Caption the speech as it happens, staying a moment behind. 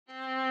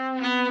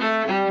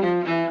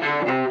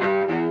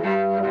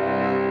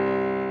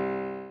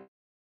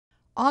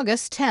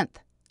August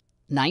 10th,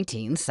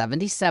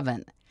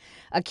 1977.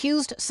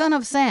 Accused son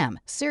of Sam,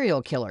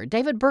 serial killer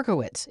David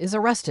Berkowitz, is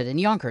arrested in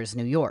Yonkers,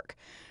 New York.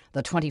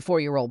 The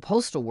 24-year-old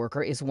postal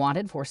worker is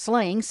wanted for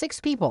slaying 6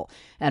 people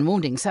and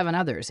wounding 7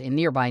 others in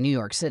nearby New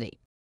York City.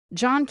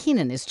 John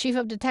Keenan is chief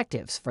of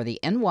detectives for the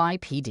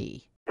NYPD.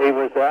 He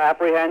was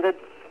apprehended.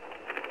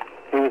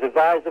 He was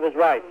advised of his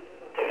rights.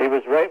 He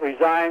was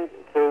resigned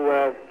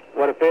to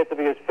what appeared to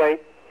be his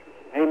fate.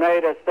 He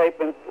made a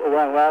statement,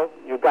 well,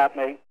 you got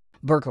me.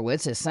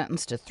 Berkowitz is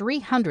sentenced to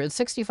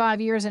 365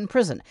 years in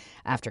prison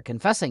after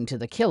confessing to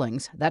the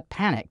killings that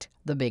panicked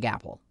the Big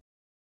Apple.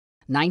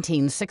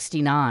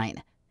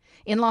 1969.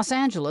 In Los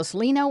Angeles,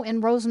 Leno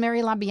and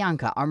Rosemary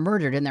LaBianca are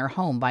murdered in their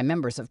home by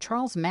members of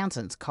Charles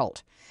Manson's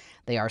cult.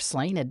 They are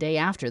slain a day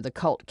after the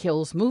cult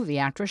kills movie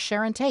actress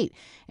Sharon Tate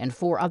and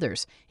 4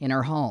 others in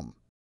her home.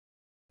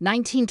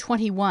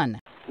 1921.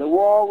 The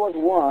war was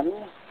won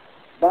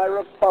by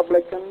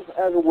Republicans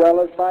as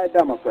well as by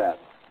Democrats.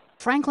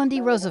 Franklin D.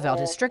 Roosevelt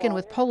is stricken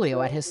with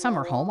polio at his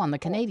summer home on the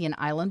Canadian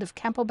island of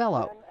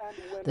Campobello.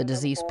 The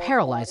disease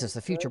paralyzes the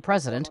future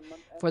president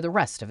for the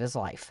rest of his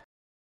life.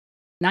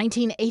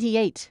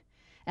 1988.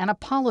 An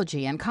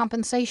apology and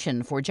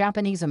compensation for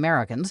Japanese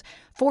Americans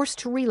forced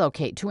to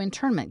relocate to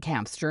internment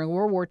camps during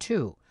World War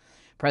II.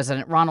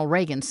 President Ronald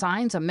Reagan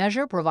signs a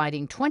measure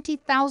providing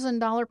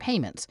 $20,000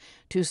 payments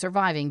to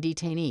surviving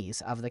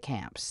detainees of the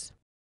camps.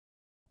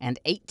 And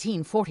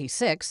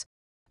 1846,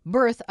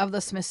 birth of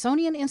the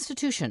Smithsonian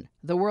Institution,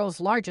 the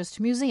world's largest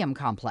museum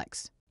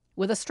complex.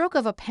 With a stroke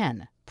of a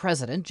pen,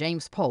 President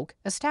James Polk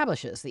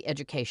establishes the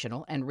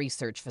educational and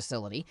research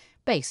facility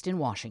based in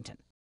Washington.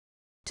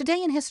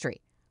 Today in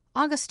History,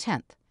 August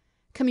 10th.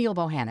 Camille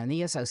Bohannon,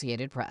 The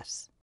Associated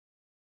Press.